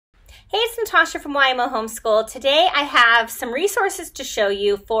Hey, it's Natasha from YMO Homeschool. Today I have some resources to show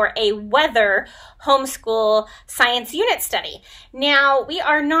you for a weather homeschool science unit study. Now, we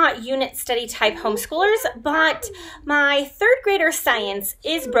are not unit study type homeschoolers, but my third grader science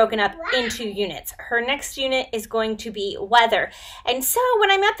is broken up into units. Her next unit is going to be weather. And so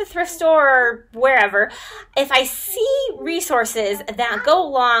when I'm at the thrift store or wherever, if I see resources that go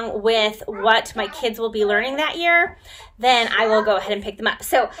along with what my kids will be learning that year, then I will go ahead and pick them up.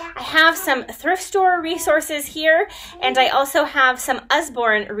 So I have some thrift store resources here, and I also have some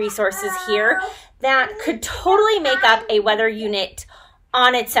Usborne resources here that could totally make up a weather unit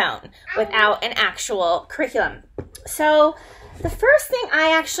on its own without an actual curriculum. So the first thing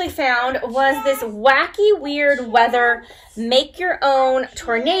I actually found was this wacky, weird weather, make your own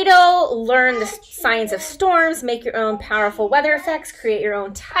tornado, learn the science of storms, make your own powerful weather effects, create your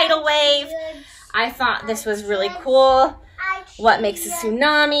own tidal wave. I thought this was really cool. What makes a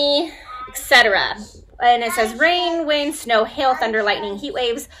tsunami, etc. And it says rain, wind, snow, hail, thunder, lightning, heat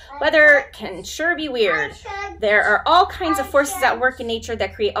waves. Weather can sure be weird. There are all kinds of forces at work in nature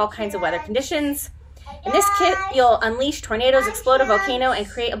that create all kinds of weather conditions. In this kit, you'll unleash tornadoes, explode a volcano, and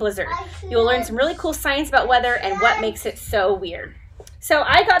create a blizzard. You'll learn some really cool science about weather and what makes it so weird. So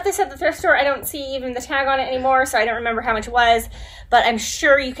I got this at the thrift store. I don't see even the tag on it anymore, so I don't remember how much it was, but I'm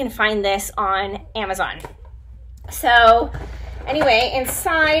sure you can find this on Amazon. So anyway,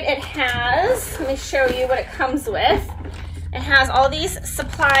 inside it has, let me show you what it comes with. It has all these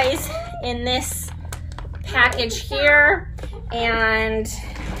supplies in this package here, and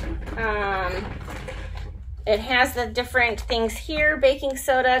it has the different things here: baking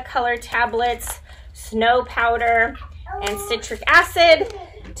soda, color tablets, snow powder, and citric acid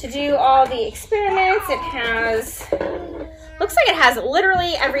to do all the experiments. It has, looks like it has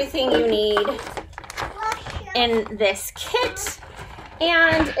literally everything you need in this kit.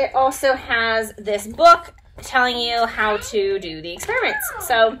 And it also has this book telling you how to do the experiments.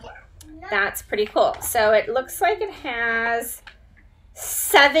 So that's pretty cool. So it looks like it has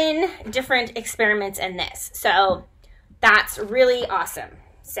 7 different experiments in this. So that's really awesome.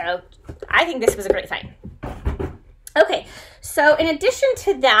 So I think this was a great find. Okay, so in addition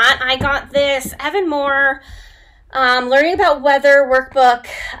to that, I got this Evan Moore Learning About Weather workbook,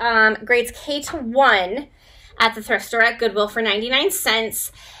 grades K to 1 at the thrift store at Goodwill for 99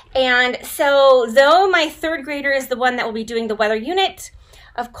 cents. And so though my third grader is the one that will be doing the weather unit,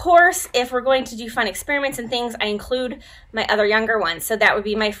 of course, if we're going to do fun experiments and things, I include my other younger ones. So that would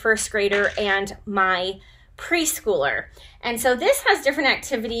be my first grader and my preschooler. And so this has different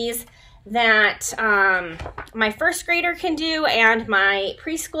activities that my first grader can do, and my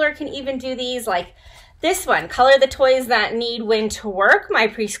preschooler can even do these, like this one, color the toys that need wind to work. My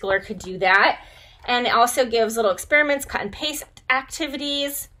preschooler could do that. And it also gives little experiments, cut and paste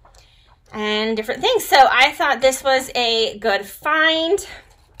activities, and different things. So I thought this was a good find.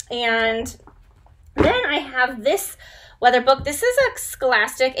 And then I have this weather book. This is a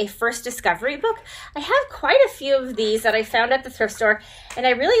Scholastic, a first discovery book. I have quite a few of these that I found at the thrift store, and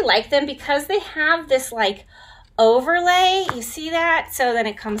I really like them because they have this like overlay. You see that? So then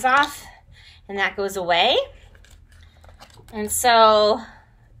it comes off and that goes away. And so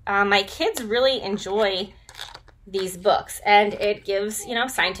my kids really enjoy these books, and it gives, you know,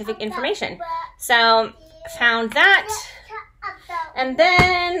 scientific information. So found that. And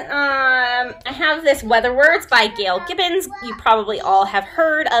then I have this Weather Words by Gail Gibbons. You probably all have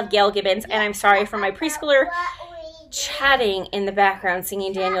heard of Gail Gibbons, and I'm sorry for my preschooler chatting in the background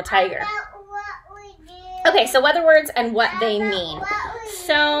singing Daniel Tiger. Okay, so Weather Words and what they mean.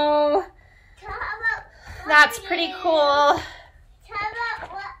 So that's pretty cool.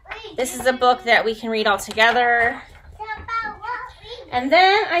 This is a book that we can read all together. And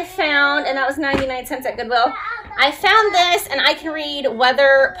then I found, and that was 99 cents at Goodwill, I found this, and I can read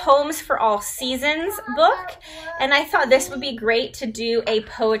Weather Poems for All Seasons book. And I thought this would be great to do a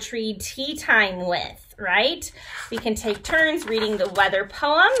poetry tea time with, right? We can take turns reading the weather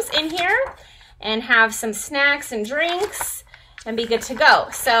poems in here and have some snacks and drinks and be good to go.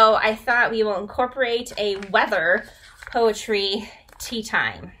 So I thought we will incorporate a weather poetry tea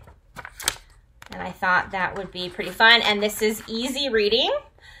time. And I thought that would be pretty fun. And this is easy reading.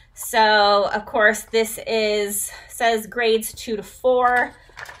 So, of course, this says grades 2 to 4.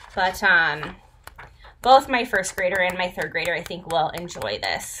 But both my first grader and my third grader, I think, will enjoy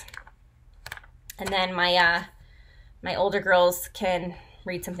this. And then my older girls can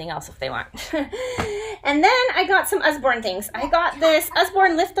read something else if they want. And then I got some Usborne things. I got this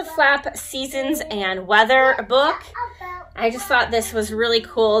Usborne Lift the Flap Seasons and Weather book. I just thought this was really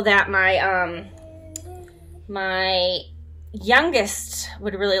cool that my youngest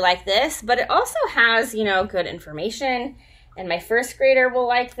would really like this, but it also has, you know, good information. And my first grader will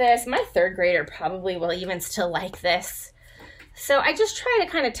like this. My third grader probably will even still like this. So I just try to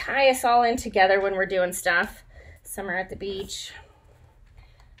kind of tie us all in together when we're doing stuff. Summer at the beach.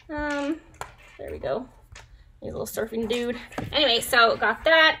 There we go. He's a little surfing dude. Anyway, so got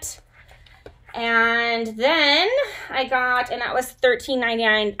that. And then I got, and that was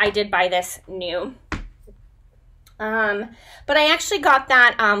 $13.99. I did buy this new. But I actually got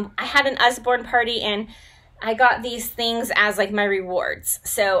that, I had an Usborne party and I got these things as like my rewards.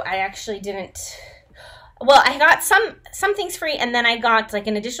 So I actually didn't, well, I got some things free, and then I got like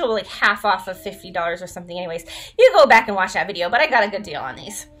an additional like half off of $50 or something. Anyways, you go back and watch that video, but I got a good deal on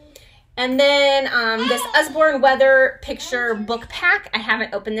these. And then this Usborne Weather Picture Book Pack. I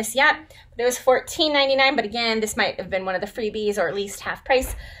haven't opened this yet, but it was $14.99. But again, this might have been one of the freebies, or at least half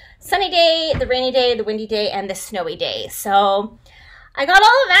price. Sunny day, the rainy day, the windy day, and the snowy day. So I got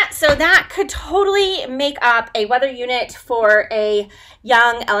all of that. So that could totally make up a weather unit for a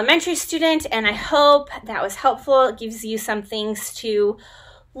young elementary student. And I hope that was helpful. It gives you some things to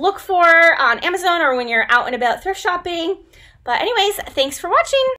look for on Amazon or when you're out and about thrift shopping. But anyways, thanks for watching.